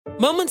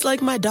Moments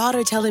like my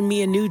daughter telling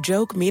me a new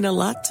joke mean a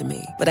lot to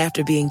me. But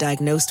after being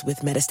diagnosed with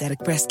metastatic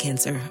breast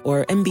cancer,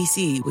 or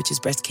MBC, which is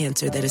breast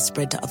cancer that is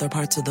spread to other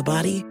parts of the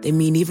body, they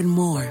mean even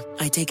more.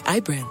 I take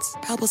Ibrance,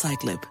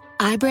 palbociclib.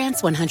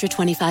 Ibrance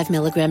 125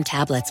 milligram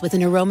tablets with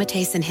an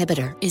aromatase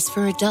inhibitor is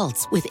for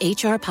adults with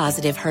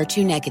HR-positive,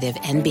 HER2-negative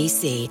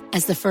MBC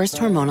as the first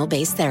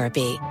hormonal-based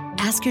therapy.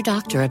 Ask your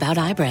doctor about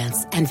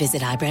Ibrance and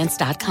visit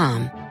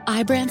Ibrance.com.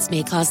 Ibrance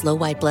may cause low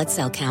white blood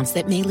cell counts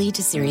that may lead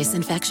to serious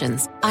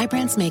infections.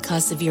 Ibrance may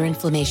cause severe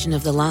inflammation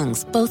of the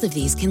lungs. Both of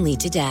these can lead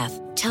to death.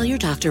 Tell your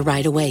doctor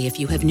right away if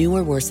you have new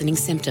or worsening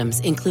symptoms,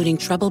 including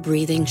trouble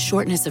breathing,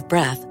 shortness of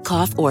breath,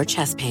 cough, or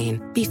chest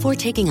pain. Before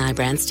taking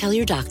Ibrance, tell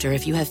your doctor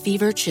if you have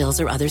fever, chills,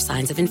 or other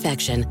signs of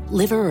infection,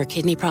 liver or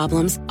kidney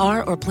problems,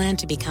 are or plan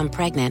to become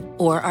pregnant,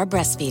 or are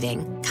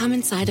breastfeeding.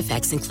 Common side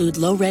effects include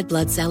low red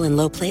blood cell and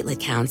low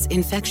platelet counts,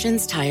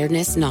 infections,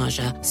 tiredness,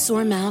 nausea,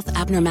 sore mouth,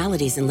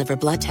 abnormalities in liver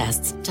blood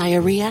tests,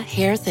 diarrhea,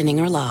 hair thinning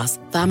or loss,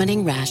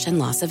 vomiting, rash, and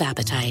loss of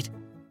appetite.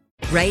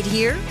 Right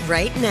here,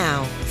 right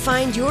now.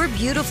 Find your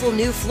beautiful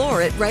new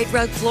floor at Right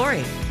Rug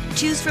Flooring.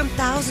 Choose from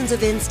thousands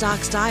of in-stock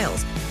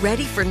styles,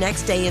 ready for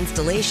next day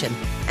installation,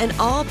 and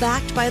all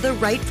backed by the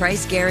right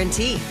price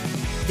guarantee.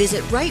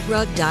 Visit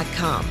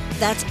rightrug.com.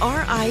 That's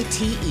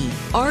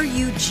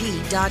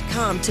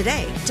RITERUG.com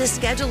today to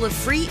schedule a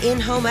free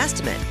in-home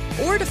estimate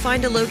or to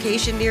find a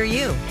location near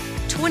you.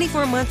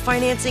 24-month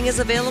financing is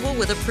available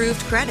with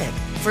approved credit.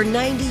 For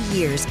 90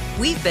 years,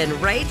 we've been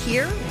right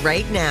here,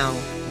 right now.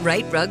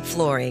 Right Rug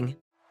Flooring.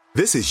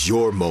 This is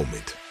your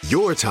moment,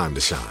 your time to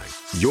shine,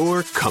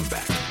 your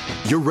comeback.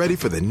 You're ready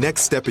for the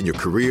next step in your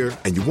career,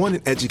 and you want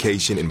an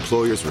education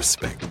employers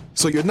respect.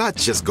 So you're not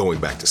just going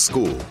back to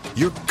school,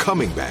 you're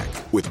coming back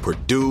with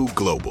Purdue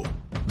Global.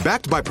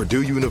 Backed by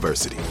Purdue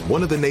University,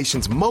 one of the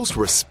nation's most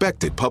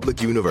respected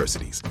public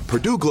universities,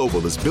 Purdue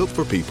Global is built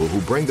for people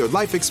who bring their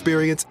life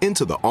experience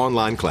into the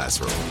online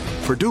classroom.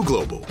 Purdue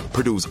Global,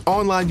 Purdue's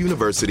online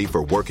university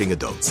for working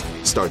adults.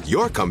 Start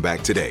your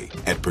comeback today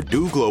at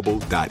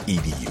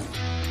purdueglobal.edu.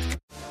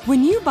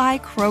 When you buy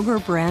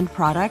Kroger brand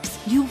products,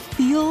 you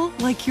feel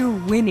like you're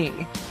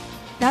winning.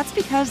 That's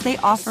because they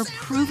offer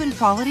proven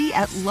quality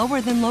at lower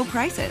than low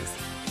prices.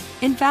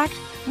 In fact,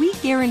 we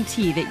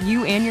guarantee that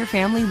you and your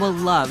family will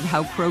love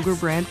how Kroger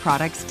brand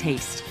products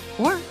taste,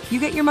 or you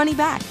get your money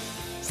back.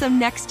 So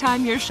next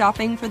time you're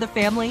shopping for the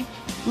family,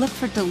 look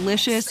for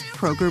delicious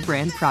Kroger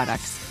brand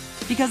products,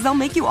 because they'll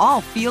make you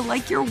all feel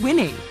like you're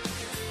winning.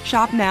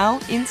 Shop now,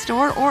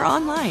 in-store, or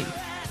online.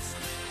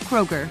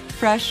 Kroger,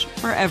 fresh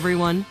for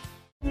everyone.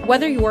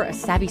 Whether you're a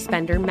savvy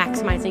spender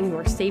maximizing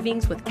your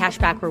savings with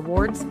cashback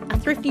rewards, a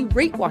thrifty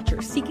rate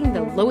watcher seeking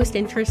the lowest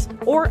interest,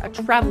 or a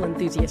travel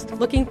enthusiast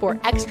looking for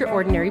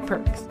extraordinary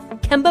perks,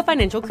 Kemba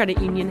Financial Credit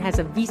Union has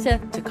a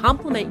visa to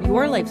complement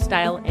your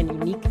lifestyle and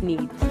unique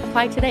needs.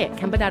 Apply today at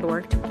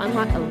Kemba.org to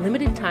unlock a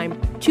limited time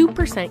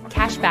 2%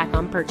 cash back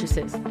on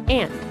purchases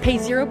and pay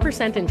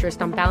 0%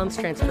 interest on balance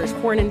transfers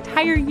for an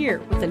entire year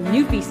with a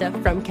new visa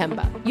from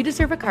Kemba. You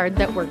deserve a card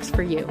that works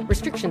for you.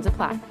 Restrictions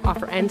apply.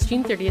 Offer ends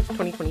June 30th,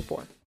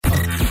 2024.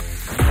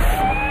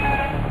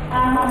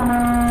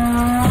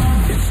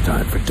 It's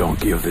time for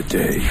Donkey of the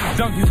Day.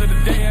 Donkeys of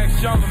the Day, ask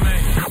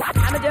Charlamagne.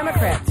 I'm a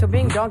Democrat, so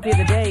being Donkey of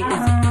the Day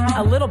is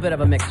a little bit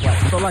of a mixed one.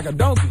 So like a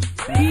donkey.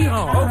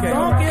 Yeehaw. Okay.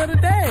 Donkey of the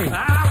Day.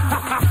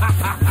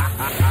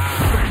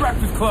 The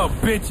Breakfast Club,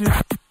 bitches.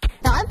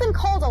 Now, I've been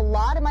called a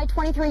lot in my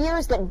 23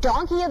 years, but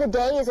Donkey of the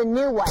Day is a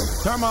new one.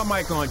 Turn my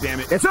mic on, damn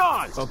it. It's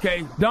on!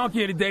 Okay,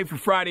 Donkey of the Day for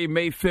Friday,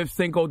 May 5th,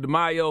 Cinco de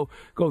Mayo,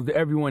 goes to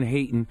everyone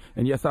hating,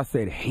 and yes, I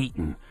said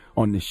hating,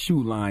 on the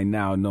shoe line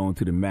now known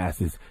to the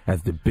masses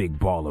as the Big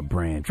Baller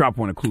brand. Drop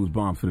one of Clues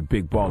bombs for the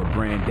Big Baller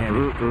brand,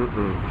 damn it.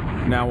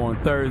 Now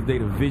on Thursday,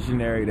 the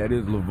visionary that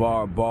is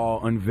LeVar Ball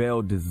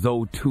unveiled the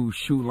Zoe 2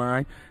 shoe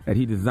line that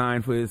he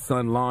designed for his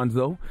son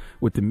Lonzo,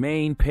 with the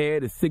main pair,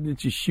 the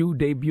signature shoe,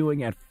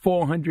 debuting at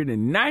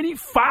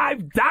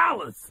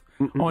 $495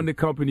 on the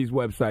company's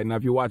website. Now,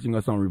 if you're watching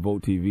us on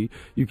Revolt TV,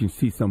 you can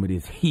see some of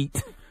this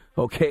heat.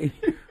 Okay,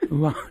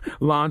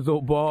 Lonzo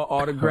Ball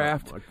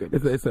autographed.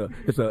 It's a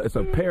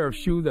pair of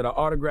shoes that are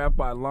autographed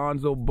by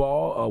Lonzo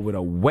Ball with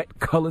a wet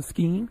color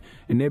scheme,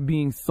 and they're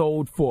being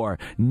sold for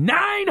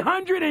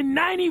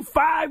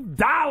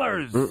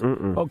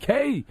 $995.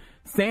 Okay,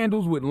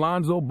 sandals with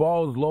Lonzo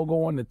Ball's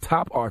logo on the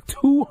top are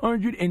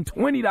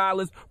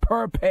 $220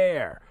 per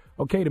pair.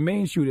 Okay, the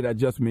main shoe that I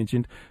just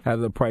mentioned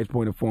has a price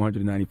point of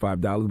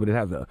 $495, but it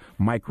has a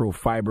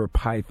microfiber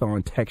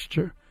python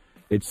texture.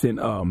 It's in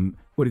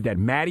what is that,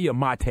 Matty or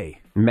Mate?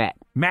 Matt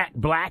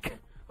Black,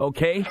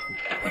 okay?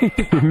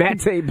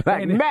 Mate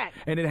Black, Matt.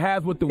 And it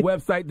has what the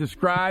website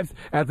describes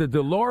as a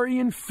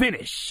DeLorean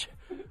finish.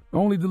 The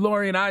only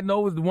DeLorean I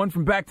know is the one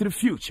from Back to the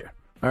Future,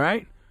 all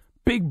right?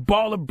 Big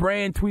Baller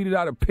brand tweeted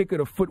out a pic of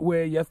the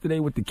footwear yesterday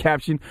with the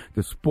caption,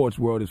 "The sports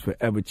world is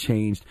forever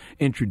changed,"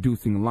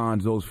 introducing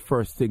Lonzo's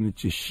first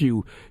signature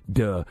shoe,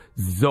 the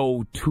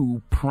Zoe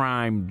 2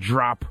 Prime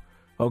Drop.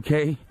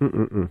 Okay?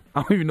 I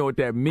don't even know what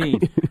that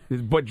means.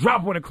 But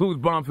drop one of Clues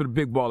bombs for the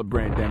Big Baller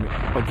brand, damn it.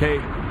 Okay?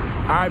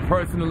 I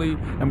personally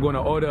am going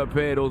to order a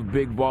pair of those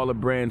Big Baller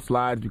Brand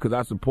slides because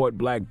I support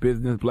black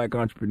business, black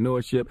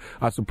entrepreneurship.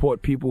 I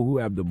support people who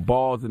have the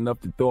balls enough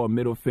to throw a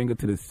middle finger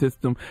to the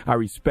system. I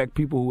respect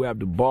people who have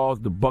the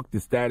balls to buck the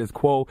status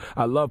quo.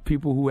 I love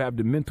people who have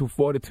the mental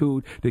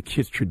fortitude to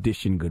kiss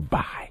tradition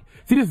goodbye.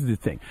 See, this is the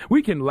thing.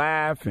 We can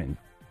laugh and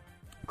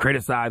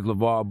criticize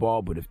LeVar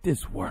Ball, but if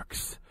this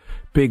works,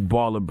 Big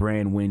Baller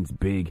Brand wins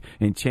big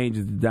and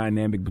changes the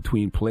dynamic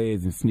between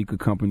players and sneaker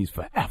companies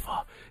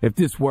forever. If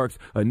this works,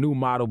 a new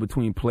model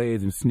between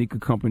players and sneaker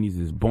companies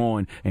is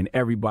born and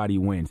everybody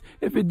wins.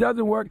 If it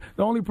doesn't work,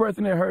 the only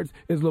person that hurts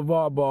is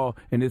LeVar Ball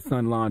and his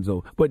son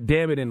Lonzo. But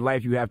damn it, in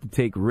life you have to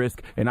take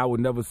risk, and I would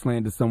never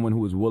slander someone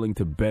who is willing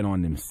to bet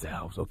on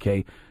themselves,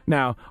 okay?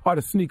 Now, are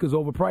the sneakers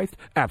overpriced?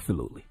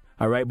 Absolutely.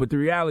 All right, but the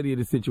reality of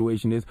the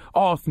situation is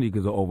all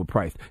sneakers are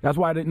overpriced. That's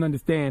why I didn't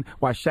understand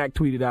why Shaq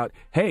tweeted out,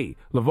 hey,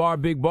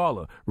 LeVar Big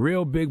Baller,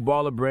 real Big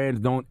Baller brands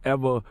don't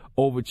ever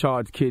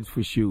overcharge kids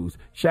for shoes.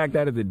 Shaq,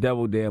 that is a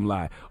devil damn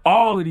lie.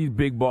 All of these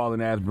big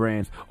balling ass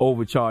brands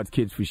overcharge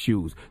kids for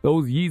shoes.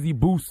 Those Yeezy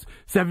Boost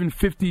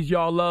 750s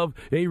y'all love,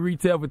 they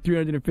retail for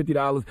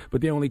 $350,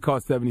 but they only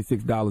cost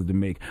 $76 to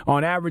make.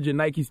 On average, a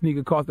Nike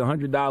sneaker costs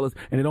 $100,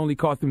 and it only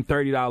costs them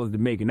 $30 to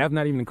make, and that's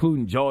not even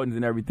including Jordans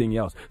and everything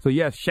else. So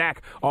yes, Shaq,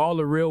 all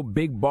the real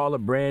big baller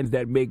brands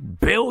that make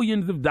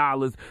billions of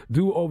dollars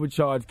do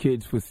overcharge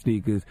kids for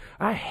sneakers.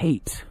 I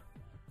hate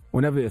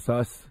whenever it's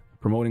us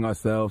promoting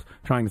ourselves,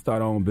 trying to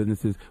start our own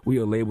businesses, we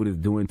are labeled as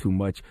doing too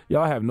much.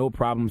 Y'all have no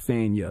problem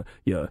saying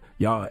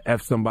y'all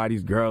F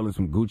somebody's girl in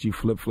some Gucci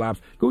flip-flops.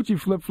 Gucci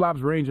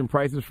flip-flops range in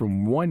prices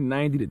from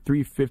 $190 to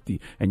 $350,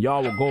 and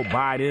y'all will go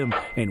buy them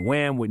and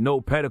wham with no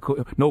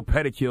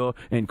pedicure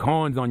and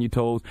corns on your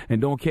toes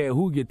and don't care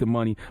who get the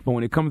money. But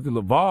when it comes to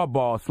LeVar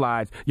Ball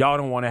slides, y'all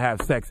don't want to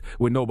have sex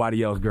with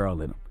nobody else's girl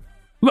in them.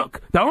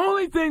 Look, the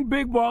only thing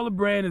Big Baller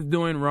Brand is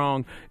doing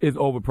wrong is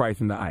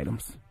overpricing the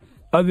items.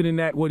 Other than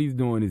that, what he's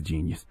doing is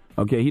genius.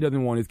 Okay, he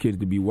doesn't want his kids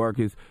to be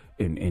workers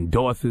and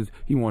endorsers.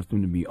 He wants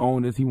them to be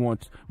owners. He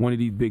wants one of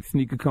these big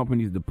sneaker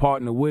companies to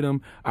partner with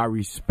him. I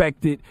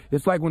respect it.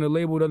 It's like when a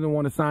label doesn't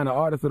want to sign an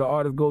artist, so the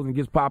artist goes and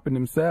gets popping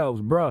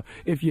themselves. Bruh,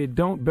 if you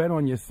don't bet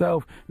on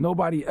yourself,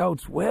 nobody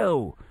else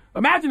will.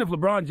 Imagine if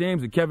LeBron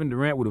James and Kevin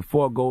Durant would have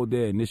forgoed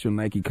their initial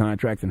Nike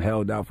contracts and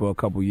held out for a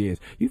couple years.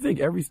 You think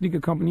every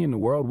sneaker company in the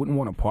world wouldn't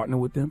want to partner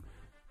with them?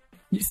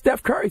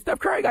 Steph Curry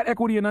got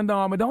equity in Under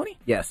Armour, don't he?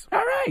 Yes. All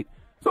right.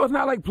 So it's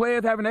not like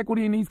players having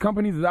equity in these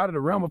companies is out of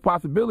the realm of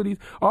possibilities.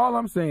 All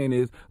I'm saying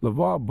is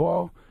LeVar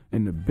Ball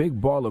and the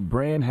Big Baller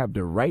Brand have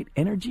the right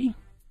energy,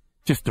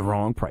 just the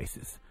wrong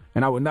prices.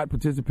 And I would not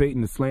participate in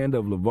the slander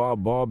of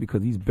LeVar Ball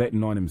because he's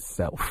betting on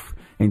himself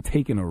and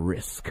taking a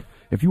risk.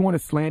 If you want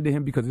to slander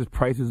him because his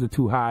prices are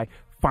too high,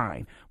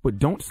 fine. But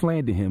don't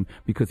slander him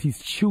because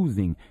he's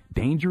choosing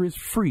dangerous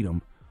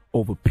freedom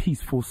over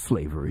peaceful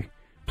slavery.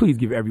 Please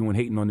give everyone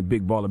hating on the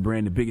Big Baller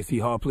Brand the biggest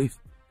hee-haw, please.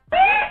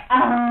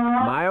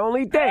 My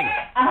only thing,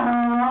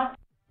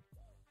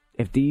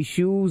 if these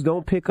shoes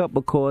don't pick up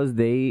because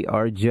they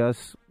are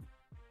just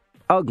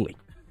ugly,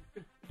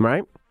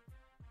 right?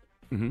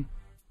 Mm-hmm.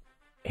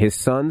 His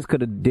sons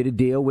could have did a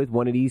deal with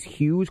one of these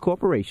huge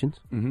corporations,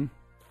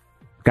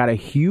 got a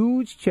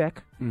huge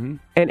check and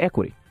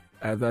equity.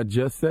 As I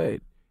just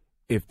said,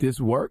 if this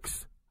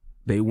works,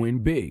 they win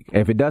big.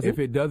 If it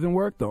doesn't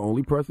work, the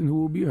only person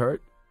who will be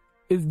hurt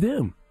is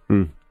them.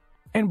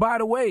 And by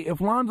the way, if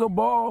Lonzo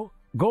Ball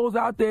goes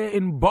out there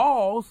and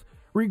balls,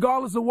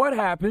 regardless of what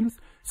happens,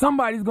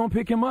 somebody's going to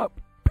pick him up,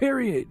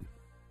 period.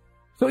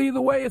 So either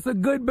way, it's a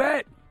good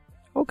bet.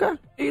 Okay.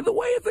 Either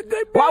way, it's a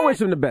good bet. Well, I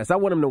wish him the best. I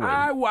want him to win.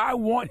 I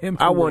want him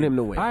to win. I want him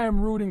to win. I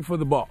am rooting for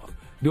the Balls.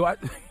 Do I?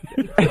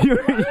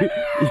 You're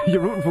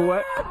rooting for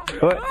what?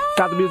 What?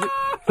 Stop the music.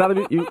 Stop the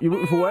music. You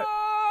rooting for what?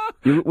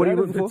 What are you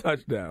rooting for?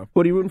 Touchdown.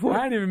 What are you rooting for?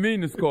 I didn't even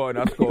mean to score, and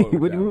I scored.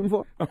 What are you rooting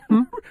for?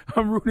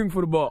 I'm rooting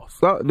for the Balls.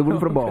 Oh, they're rooting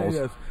for the Balls.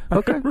 Yes.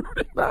 Okay.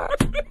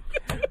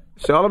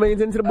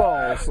 Charlamagne's into the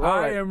Balls. All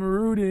I right. am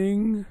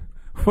rooting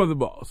for the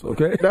Balls,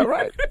 okay? All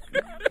right.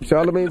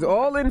 Charlamagne's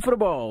all in for the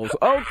Balls.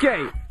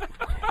 Okay.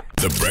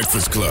 The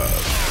Breakfast Club.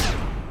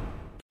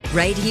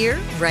 Right here,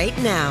 right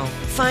now.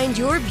 Find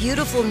your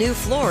beautiful new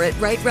floor at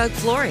Right Rug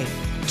Flooring.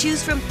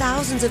 Choose from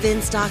thousands of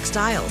in-stock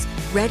styles,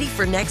 ready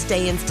for next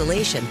day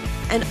installation,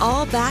 and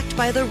all backed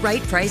by the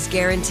right price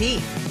guarantee.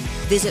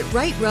 Visit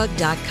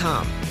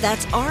rightrug.com.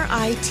 That's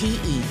RITERUG.com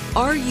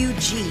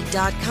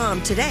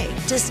today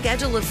to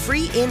schedule a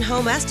free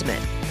in-home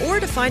estimate or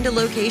to find a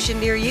location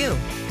near you.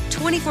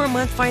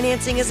 24-month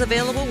financing is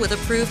available with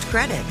approved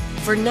credit.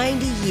 For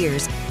 90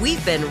 years,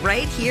 we've been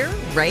right here,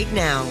 right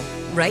now.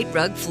 Right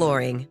Rug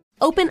Flooring.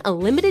 Open a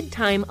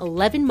limited-time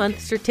 11-month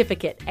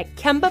certificate at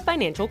Kemba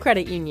Financial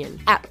Credit Union.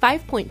 At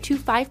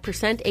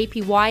 5.25%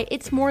 APY,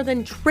 it's more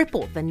than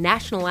triple the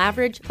national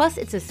average, plus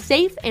it's a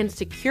safe and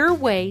secure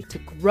way to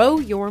grow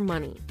your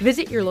money.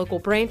 Visit your local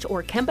branch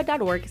or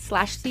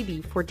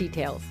kemba.org/CD for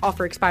details.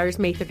 Offer expires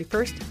May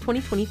 31st,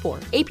 2024.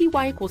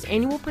 APY equals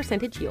annual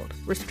percentage yield.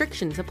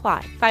 Restrictions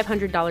apply.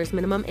 $500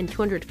 minimum and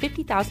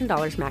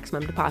 $250,000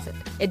 maximum deposit.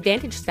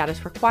 Advantage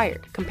status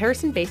required.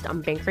 Comparison based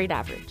on bank rate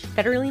average.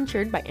 Federally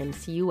insured by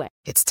NCUA.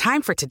 It's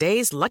time for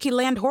today's Lucky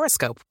Land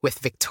horoscope with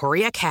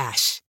Victoria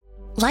Cash.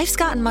 Life's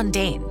gotten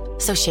mundane,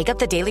 so shake up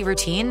the daily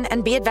routine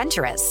and be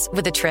adventurous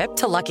with a trip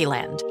to Lucky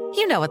Land.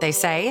 You know what they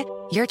say,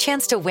 your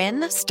chance to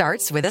win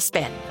starts with a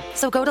spin.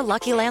 So go to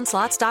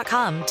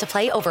LuckyLandSlots.com to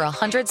play over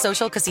 100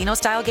 social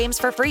casino-style games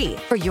for free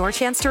for your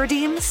chance to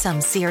redeem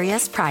some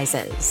serious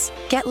prizes.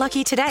 Get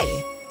lucky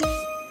today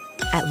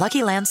at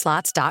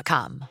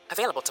LuckyLandSlots.com.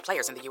 Available to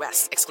players in the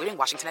U.S., excluding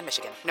Washington and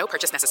Michigan. No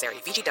purchase necessary.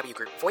 VGW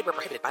Group. Void where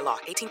prohibited by law.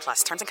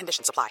 18+. Terms and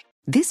conditions apply.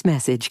 This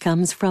message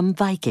comes from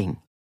Viking,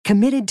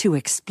 committed to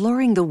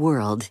exploring the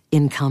world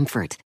in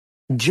comfort.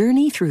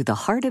 Journey through the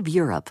heart of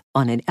Europe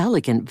on an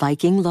elegant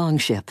Viking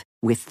longship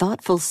with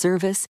thoughtful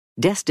service,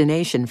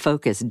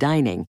 destination-focused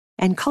dining,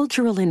 and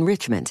cultural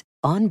enrichment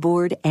on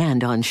board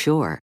and on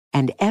shore.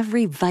 And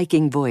every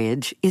Viking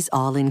voyage is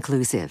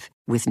all-inclusive,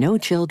 with no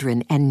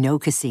children and no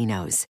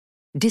casinos.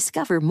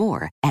 Discover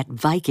more at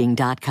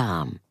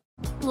Viking.com.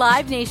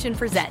 Live Nation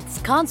presents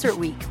Concert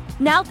Week.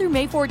 Now through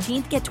May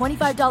 14th, get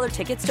 $25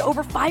 tickets to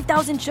over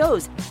 5,000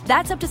 shows.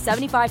 That's up to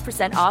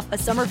 75% off a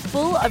summer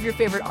full of your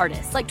favorite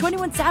artists like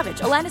 21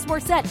 Savage, Alanis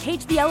Morissette,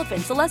 Cage the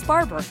Elephant, Celeste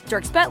Barber,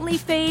 Dierks Bentley,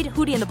 Fade,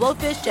 Hootie and the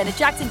Blowfish, Janet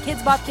Jackson,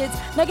 Kids Bop Kids,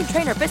 Meghan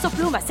Trainor, Peso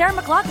Pluma, Sarah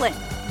McLachlan.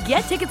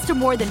 Get tickets to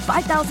more than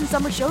 5,000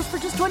 summer shows for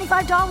just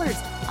 $25.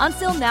 On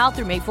sale now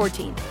through May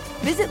 14th.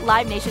 Visit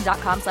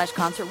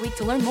LiveNation.com/Concert Week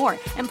to learn more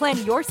and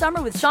plan your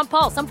summer with Sean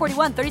Paul, Sum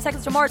 41, 30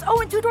 Seconds to Mars,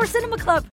 and Two Door Cinema Club.